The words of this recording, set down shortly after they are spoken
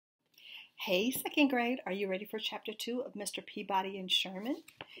Hey, second grade, are you ready for chapter 2 of Mr. Peabody and Sherman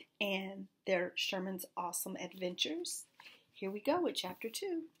and their Sherman's Awesome Adventures? Here we go with chapter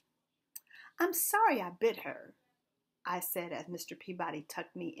 2. I'm sorry I bit her, I said as Mr. Peabody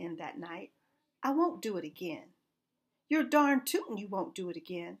tucked me in that night. I won't do it again. You're darn tootin' you won't do it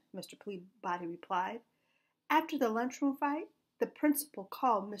again, Mr. Peabody replied. After the lunchroom fight, the principal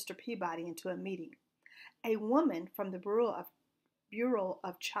called Mr. Peabody into a meeting. A woman from the Bureau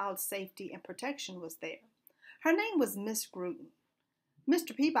of Child Safety and Protection was there. Her name was Miss Gruden.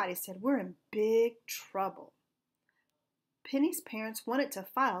 Mr. Peabody said, "We're in big trouble." Penny's parents wanted to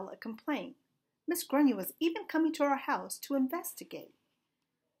file a complaint. Miss Grunion was even coming to our house to investigate.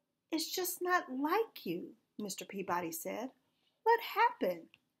 "It's just not like you," Mr. Peabody said. "What happened?"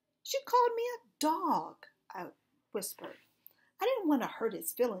 "She called me a dog," I whispered. I didn't want to hurt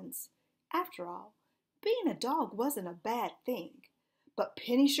his feelings. After all, being a dog wasn't a bad thing. But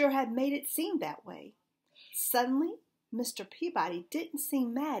Penny sure had made it seem that way. Suddenly, Mr. Peabody didn't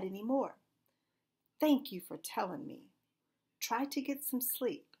seem mad anymore. "Thank you for telling me. Try to get some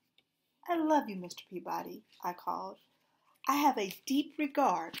sleep." "I love you, Mr. Peabody," I called. "I have a deep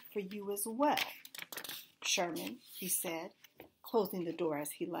regard for you as well, Sherman," he said, closing the door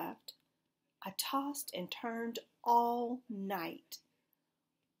as he left. I tossed and turned all night.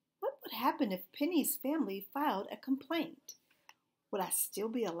 What would happen if Penny's family filed a complaint? Would I still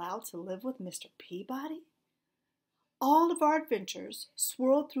be allowed to live with Mr. Peabody? All of our adventures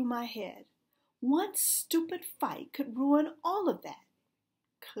swirled through my head. One stupid fight could ruin all of that.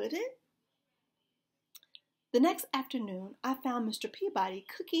 Could it? The next afternoon, I found Mr. Peabody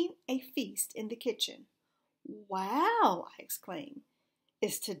cooking a feast in the kitchen. "Wow!" I exclaimed.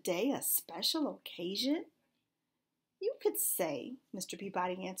 "Is today a special occasion?" "You could say," Mr.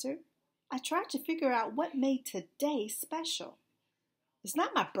 Peabody answered. "I tried to figure out what made today special." "It's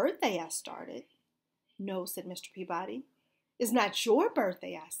not my birthday," I started. "No," said Mr. Peabody. "It's not your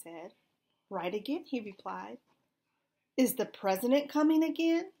birthday," I said. "Right again," he replied. "Is the president coming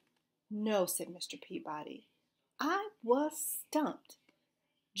again?" "No," said Mr. Peabody. I was stumped.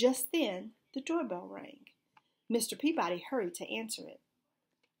 Just then, the doorbell rang. Mr. Peabody hurried to answer it.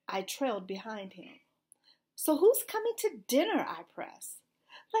 I trailed behind him. "So who's coming to dinner?" I pressed.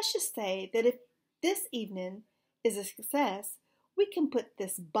 "Let's just say that if this evening is a success, we can put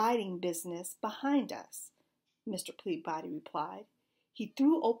this biting business behind us," Mr. Peabody replied. He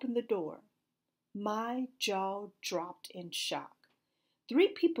threw open the door. My jaw dropped in shock. 3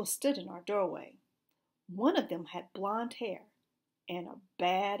 people stood in our doorway. One of them had blonde hair and a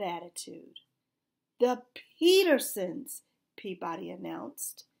bad attitude. "The Petersons," Peabody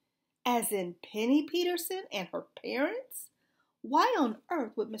announced. "As in Penny Peterson and her parents? Why on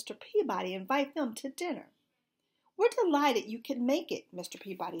earth would Mr. Peabody invite them to dinner?" "We're delighted you could make it," Mr.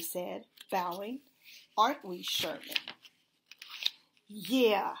 Peabody said, bowing. "Aren't we, Sherman?"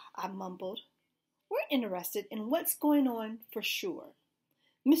 "Yeah," I mumbled. "We're interested in what's going on for sure."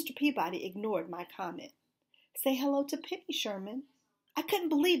 Mr. Peabody ignored my comment. "Say hello to Penny, Sherman." I couldn't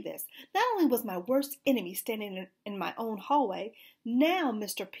believe this. Not only was my worst enemy standing in my own hallway, now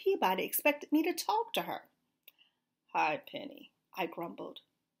Mr. Peabody expected me to talk to her. "Hi, Penny," I grumbled.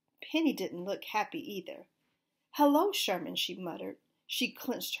 Penny didn't look happy either. "Hello, Sherman," she muttered. She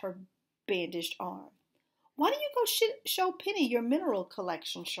clenched her bandaged arm. "Why don't you go show Penny your mineral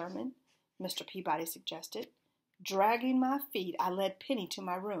collection, Sherman?" Mr. Peabody suggested. Dragging my feet, I led Penny to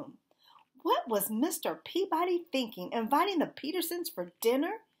my room. What was Mr. Peabody thinking, inviting the Petersons for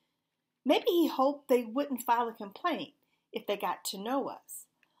dinner? Maybe he hoped they wouldn't file a complaint if they got to know us.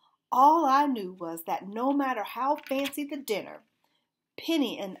 All I knew was that no matter how fancy the dinner,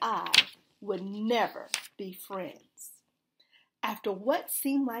 Penny and I would never be friends. After what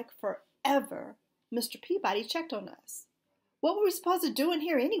seemed like forever, Mr. Peabody checked on us. "What were we supposed to do in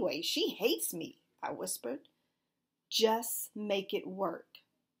here anyway? She hates me," I whispered. "Just make it work,"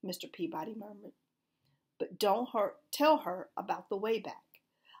 Mr. Peabody murmured. "But don't tell her about the way back."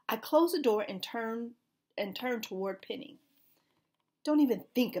 I closed the door and turned toward Penny. "Don't even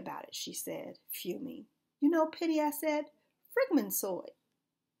think about it," she said, fuming. "You know, Penny," I said,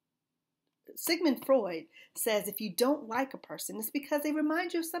 Sigmund Freud says if you don't like a person, it's because they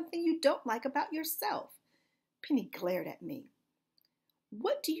remind you of something you don't like about yourself. Penny glared at me.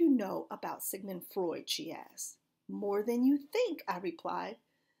 "What do you know about Sigmund Freud?" she asked. "More than you think," I replied.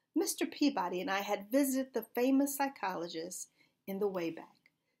 Mr. Peabody and I had visited the famous psychologist in the way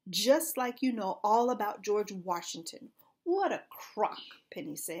back. "Just like you know all about George Washington." "What a crock,"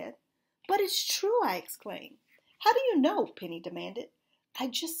 Penny said. "But it's true," I exclaimed. "How do you know?" Penny demanded. "I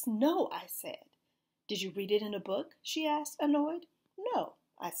just know," I said. "Did you read it in a book?" she asked, annoyed. "No,"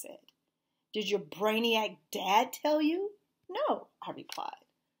 I said. Did your brainiac dad tell you? No, I replied.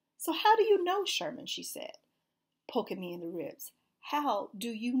 So how do you know, Sherman, she said, poking me in the ribs. How do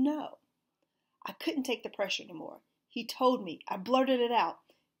you know? I couldn't take the pressure anymore. He told me. I blurted it out.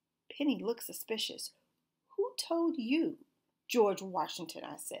 Penny looked suspicious. Who told you? George Washington,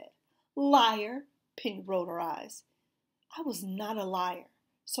 I said. Liar, Penny rolled her eyes. I was not a liar.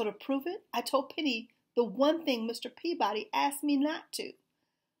 So to prove it, I told Penny the one thing Mr. Peabody asked me not to.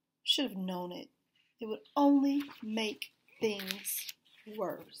 Should have known it. It would only make things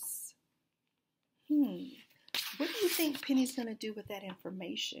worse. What do you think Penny's going to do with that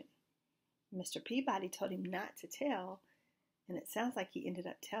information? Mr. Peabody told him not to tell, and it sounds like he ended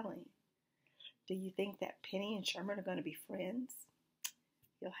up telling. Do you think that Penny and Sherman are going to be friends?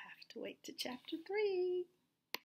 You'll have to wait to chapter 3.